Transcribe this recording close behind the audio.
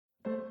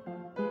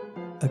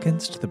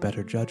Against the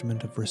better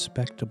judgment of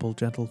respectable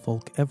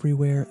gentlefolk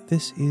everywhere,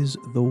 this is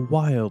the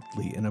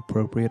wildly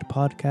inappropriate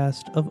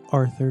podcast of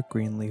Arthur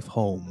Greenleaf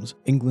Holmes,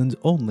 England's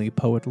only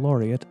poet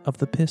laureate of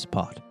the piss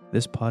pot.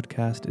 This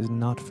podcast is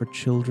not for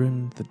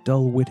children, the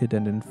dull-witted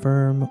and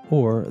infirm,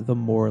 or the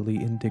morally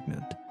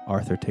indignant.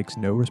 Arthur takes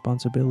no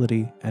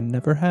responsibility, and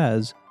never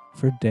has,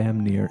 for damn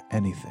near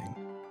anything.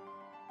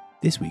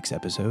 This week's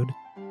episode,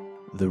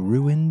 The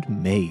Ruined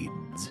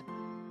Maids.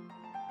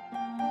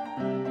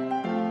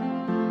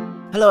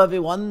 Hello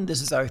everyone,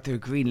 this is Arthur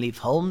Greenleaf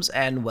Holmes,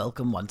 and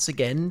welcome once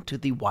again to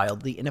the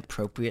Wildly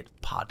Inappropriate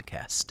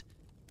Podcast.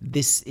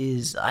 This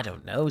is,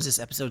 is this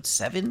episode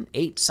 7,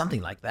 8,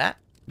 something like that?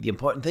 The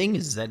important thing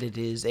is that it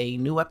is a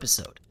new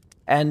episode.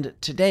 And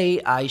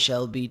today I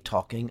shall be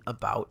talking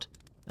about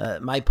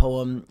my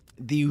poem,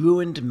 The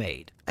Ruined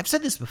Maid. I've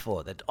said this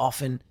before, that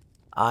often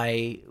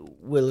I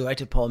will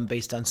write a poem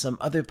based on some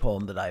other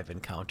poem that I've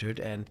encountered,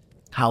 and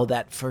how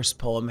that first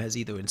poem has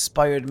either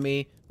inspired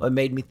me or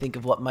made me think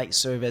of what might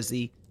serve as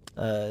the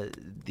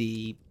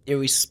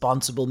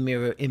irresponsible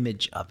mirror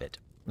image of it.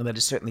 And that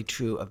is certainly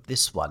true of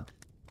this one.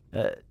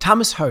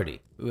 Thomas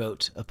Hardy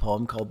wrote a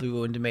poem called The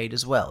Ruined Maid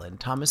as well. And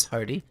Thomas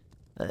Hardy,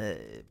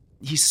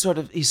 he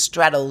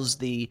straddles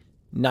the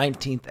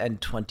 19th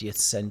and 20th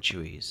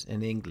centuries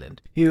in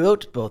England. He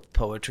wrote both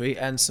poetry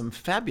and some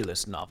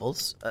fabulous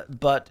novels,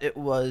 but it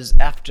was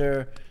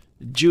after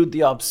Jude the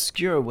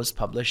Obscure was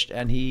published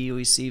and he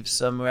received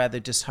some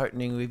rather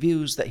disheartening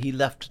reviews that he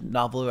left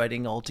novel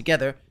writing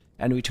altogether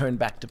and returned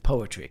back to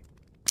poetry.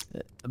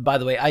 By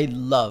the way, I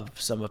love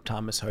some of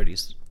Thomas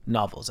Hardy's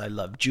novels. I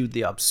love Jude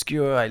the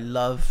Obscure, I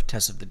love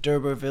Tess of the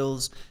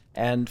D'Urbervilles,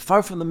 and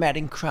Far from the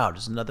Madding Crowd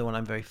is another one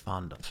I'm very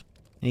fond of.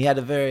 And he had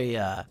a very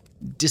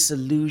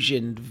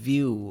disillusioned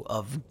view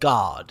of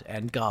God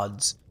and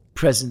God's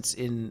presence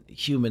in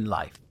human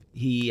life.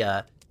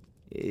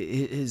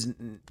 His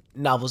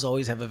novels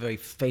always have a very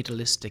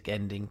fatalistic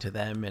ending to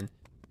them, and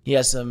he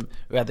has some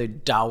rather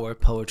dour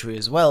poetry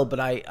as well, but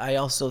I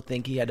also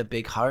think he had a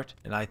big heart,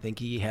 and I think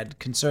he had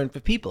concern for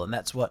people, and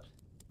that's what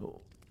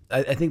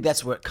I think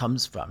that's where it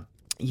comes from.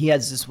 He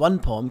has this one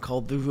poem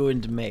called The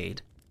Ruined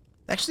Maid.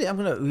 Actually, I'm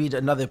going to read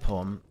another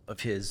poem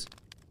of his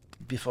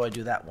before I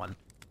do that one.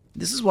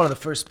 This is one of the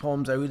first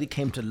poems I really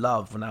came to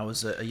love when I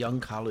was a young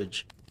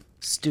college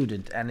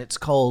student, and it's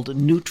called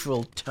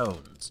Neutral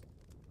Tones.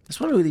 This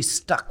one really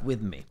stuck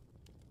with me.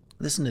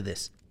 Listen to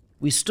this.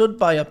 We stood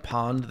by a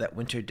pond that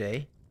winter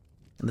day,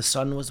 and the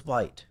sun was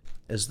white,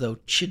 as though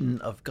chidden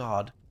of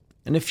God,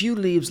 and a few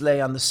leaves lay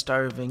on the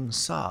starving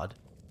sod.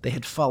 They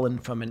had fallen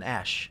from an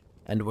ash,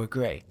 and were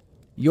gray.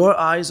 Your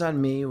eyes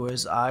on me were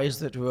as eyes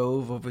that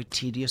rove over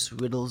tedious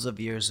riddles of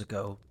years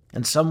ago,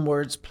 and some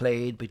words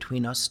played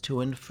between us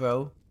to and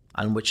fro,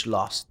 on which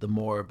lost the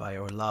more by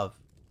our love.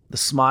 The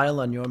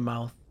smile on your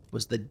mouth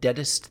was the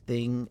deadest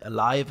thing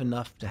alive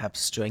enough to have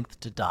strength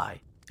to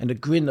die, and a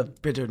grin of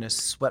bitterness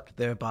swept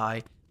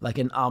thereby like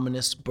an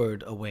ominous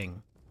bird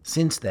a-wing.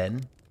 Since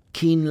then,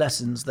 keen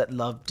lessons that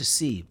love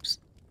deceives,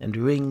 and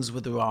rings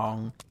with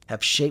wrong,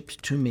 have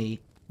shaped to me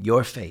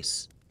your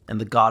face, and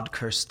the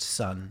God-cursed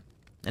sun,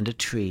 and a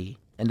tree,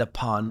 and a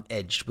pond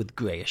edged with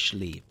grayish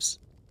leaves.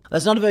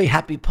 That's not a very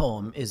happy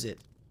poem, is it?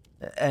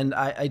 And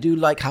I do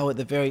like how at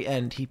the very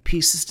end he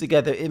pieces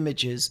together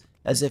images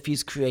as if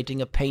he's creating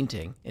a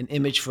painting, an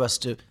image for us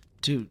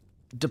to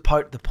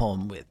depart the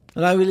poem with.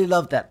 And I really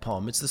love that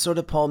poem. It's the sort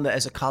of poem that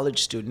as a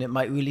college student, it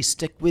might really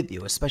stick with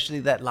you,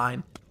 especially that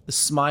line, the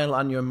smile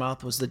on your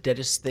mouth was the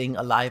deadest thing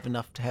alive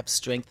enough to have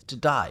strength to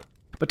die.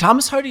 But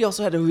Thomas Hardy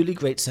also had a really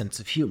great sense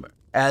of humor,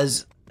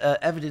 as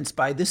evidenced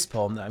by this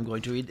poem that I'm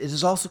going to read. It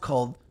is also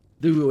called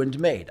The Ruined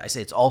Maid. I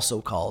say it's also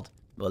called,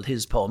 well,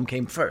 his poem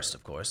came first,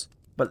 of course.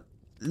 But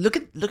look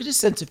at his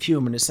sense of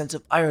humor and his sense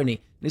of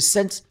irony and his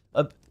sense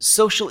of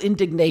social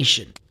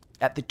indignation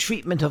at the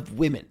treatment of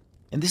women.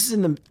 And this is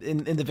in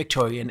the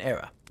Victorian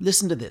era.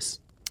 Listen to this.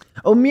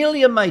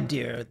 Amelia, my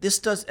dear, this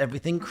does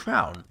everything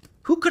crown.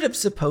 Who could have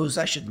supposed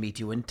I should meet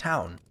you in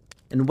town?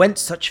 And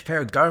whence such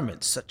fair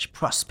garments, such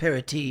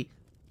prosperity?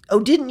 Oh,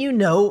 didn't you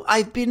know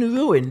I've been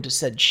ruined,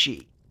 said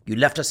she. You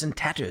left us in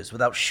tatters,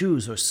 without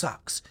shoes or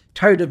socks,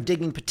 tired of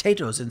digging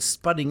potatoes and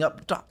spudding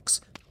up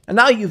docks. And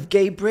now you've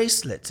gay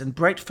bracelets and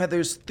bright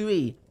feathers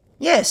 3.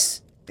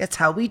 Yes, that's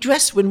how we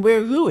dress when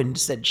we're ruined,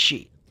 said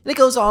she. And it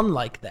goes on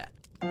like that.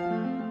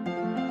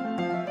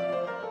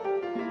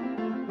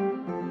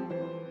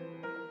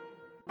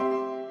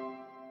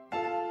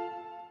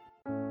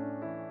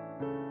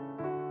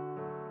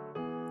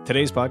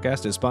 Today's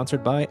podcast is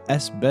sponsored by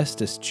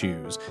Asbestos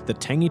Chews, the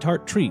tangy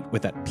tart treat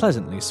with that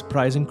pleasantly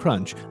surprising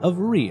crunch of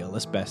real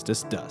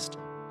asbestos dust.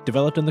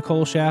 Developed in the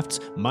coal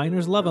shafts,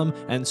 miners love them,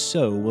 and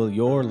so will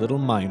your little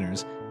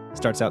miners.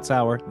 Starts out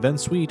sour, then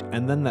sweet,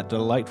 and then that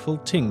delightful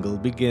tingle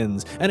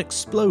begins, an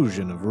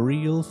explosion of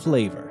real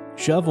flavor.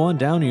 Shove one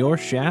down your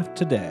shaft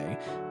today.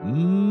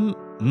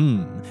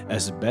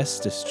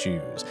 Asbestos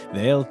Chews.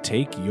 They'll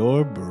take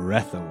your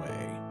breath away.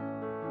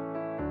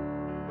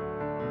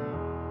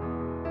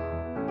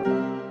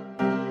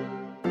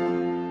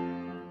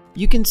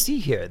 you can see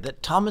here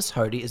that Thomas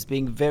Hardy is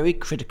being very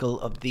critical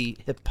of the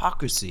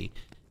hypocrisy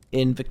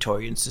in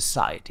Victorian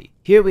society.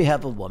 Here we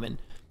have a woman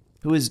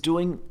who is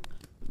doing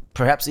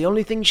perhaps the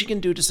only thing she can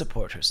do to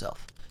support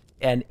herself.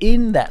 And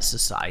in that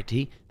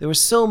society, there were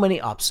so many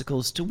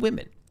obstacles to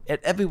women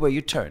at everywhere you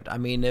turned. I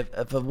mean,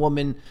 if a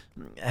woman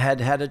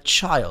had a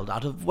child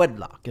out of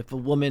wedlock, if a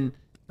woman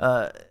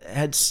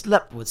had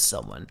slept with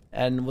someone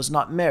and was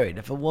not married,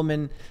 if a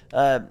woman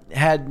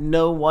had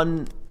no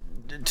one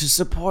to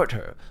support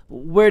her,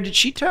 where did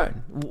she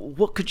turn?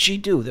 What could she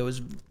do? There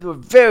were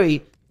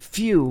very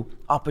few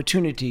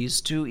opportunities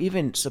to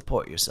even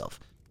support yourself.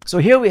 So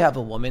here we have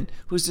a woman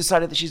who's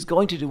decided that she's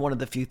going to do one of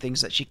the few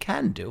things that she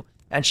can do,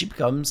 and she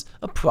becomes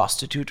a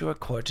prostitute or a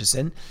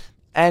courtesan,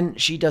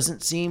 and she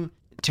doesn't seem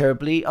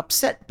terribly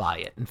upset by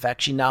it. In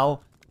fact, she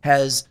now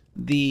has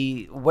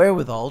the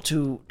wherewithal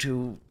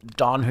to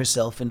don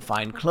herself in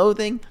fine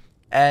clothing,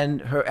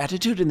 and her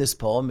attitude in this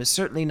poem is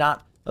certainly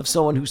not of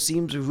someone who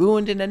seems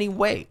ruined in any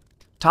way.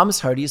 Thomas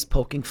Hardy is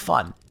poking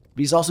fun,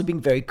 but he's also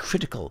being very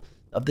critical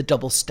of the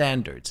double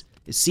standards.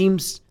 It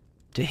seems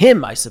to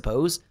him, I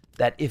suppose,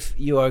 that if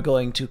you are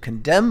going to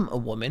condemn a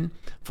woman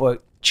for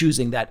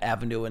choosing that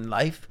avenue in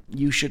life,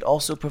 you should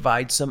also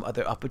provide some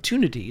other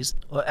opportunities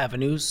or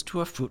avenues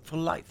to a fruitful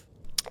life.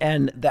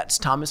 And that's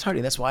Thomas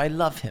Hardy. That's why I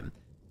love him.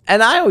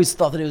 And I always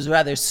thought that it was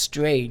rather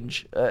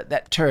strange,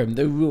 that term,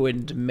 the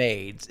ruined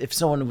maid, if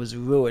someone was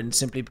ruined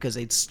simply because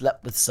they'd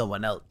slept with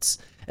someone else,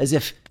 as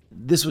if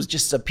this was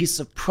just a piece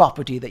of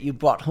property that you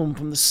brought home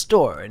from the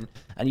store,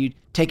 and you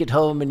take it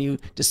home and you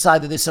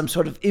decide that there's some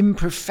sort of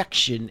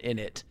imperfection in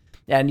it,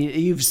 and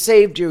you've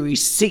saved your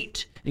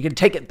receipt. You can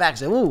take it back and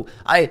say, "Oh,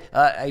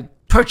 I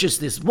purchased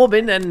this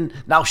woman, and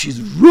now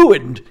she's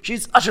ruined.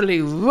 She's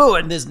utterly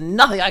ruined. There's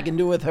nothing I can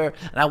do with her,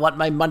 and I want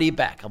my money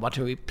back. I want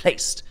her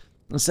replaced."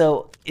 And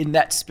so, in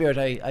that spirit,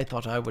 I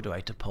thought I would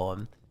write a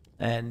poem,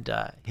 and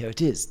here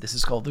it is. This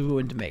is called The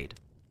Ruined Maid.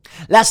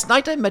 Last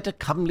night I met a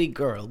comely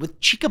girl, with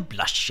cheek a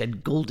blush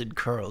and golden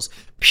curls.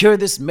 Pure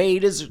this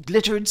maid as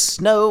glittered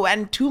snow,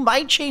 and to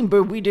my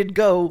chamber we did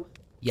go.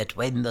 Yet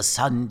when the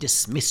sun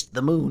dismissed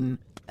the moon,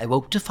 I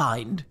woke to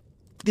find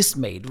this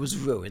maid was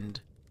ruined.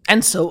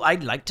 And so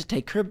I'd like to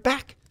take her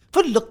back,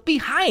 for look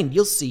behind,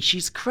 you'll see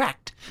she's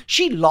cracked.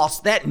 She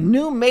lost that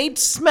new-made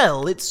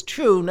smell, it's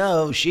true.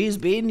 No, she's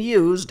being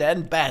used,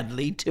 and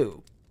badly,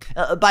 too.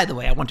 By the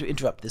way, I want to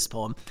interrupt this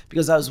poem,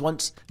 because I was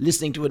once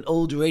listening to an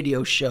old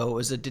radio show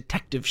as a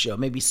detective show,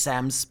 maybe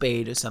Sam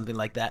Spade or something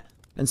like that,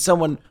 and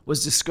someone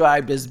was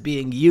described as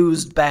being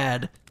used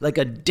bad, like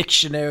a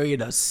dictionary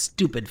in a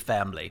stupid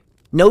family.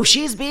 No,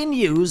 she's being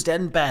used,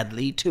 and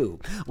badly, too.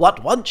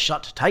 What once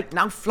shut tight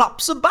now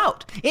flops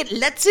about. It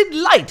lets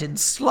in light and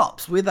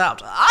slops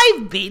without.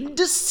 I've been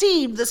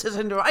deceived, this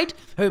isn't right.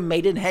 Her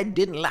maidenhead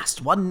didn't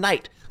last one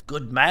night.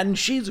 Good man,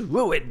 she's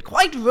ruined,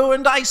 quite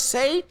ruined, I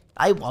say.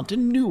 I want a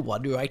new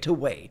one right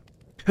away.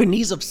 Her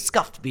knees have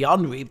scuffed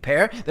beyond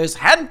repair. There's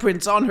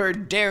handprints on her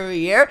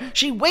derriere.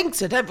 She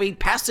winks at every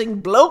passing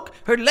bloke.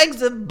 Her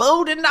legs have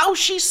bowed, and now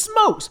she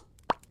smokes.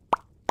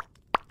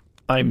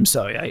 I'm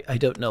sorry, I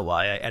don't know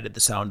why I added the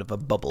sound of a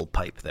bubble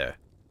pipe there.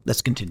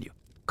 Let's continue.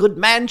 Good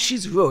man,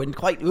 she's ruined,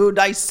 quite ruined,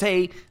 I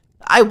say.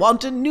 I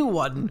want a new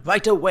one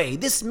right away.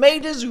 This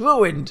maid is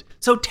ruined,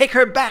 so take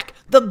her back.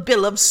 The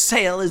bill of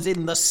sale is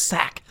in the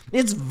sack.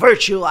 It's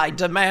virtue I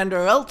demand,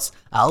 or else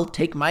I'll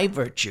take my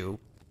virtue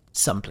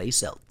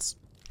someplace else.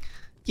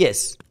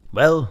 Yes,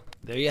 well,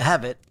 there you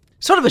have it.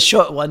 Sort of a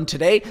short one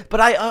today,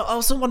 but I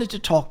also wanted to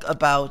talk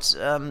about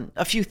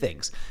a few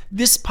things.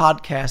 This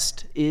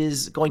podcast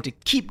is going to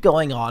keep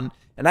going on,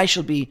 and I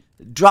shall be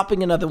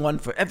dropping another one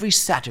for every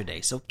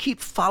Saturday, so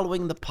keep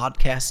following the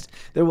podcast.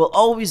 There will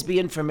always be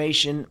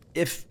information,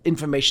 if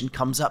information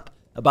comes up,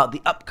 about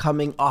the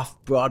upcoming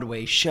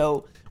off-Broadway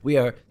show. We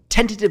are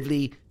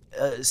tentatively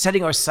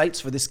setting our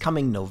sights for this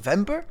coming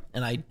November,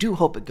 and I do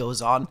hope it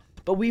goes on,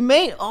 but we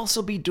may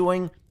also be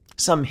doing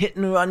some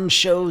hit-and-run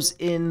shows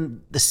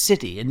in the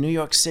city, in New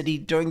York City,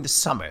 during the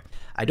summer.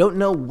 I don't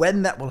know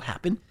when that will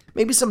happen.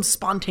 Maybe some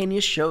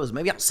spontaneous shows,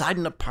 maybe outside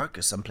in a park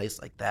or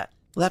someplace like that.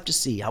 We'll have to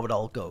see how it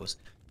all goes.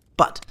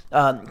 But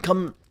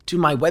come to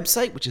my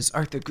website, which is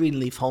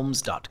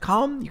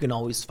arthurgreenleafholmes.com. You can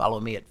always follow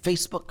me at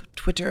Facebook,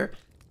 Twitter,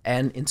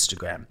 and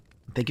Instagram.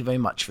 Thank you very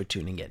much for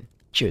tuning in.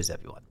 Cheers,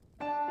 everyone.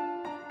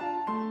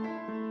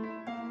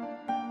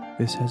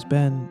 This has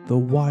been the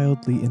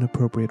wildly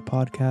inappropriate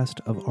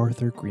podcast of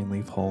Arthur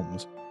Greenleaf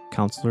Holmes.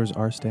 Counselors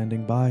are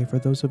standing by for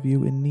those of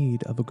you in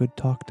need of a good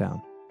talk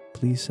down.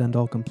 Please send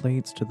all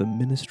complaints to the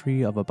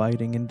Ministry of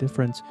Abiding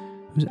Indifference,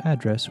 whose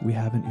address we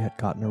haven't yet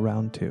gotten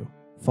around to.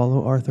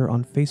 Follow Arthur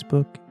on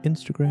Facebook,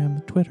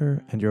 Instagram,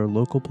 Twitter, and your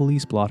local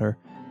police blotter,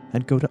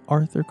 and go to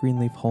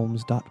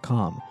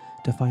arthurgreenleafholmes.com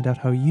to find out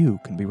how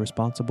you can be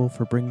responsible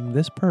for bringing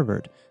this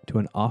pervert to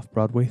an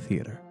off-Broadway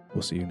theater.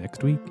 We'll see you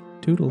next week.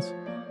 Toodles.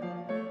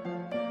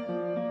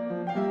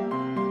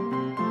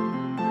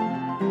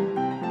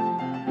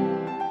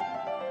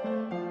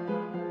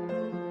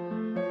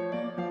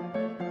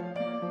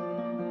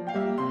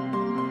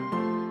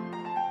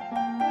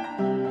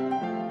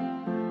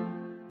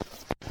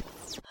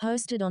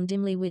 Hosted on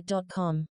dimlywit.com.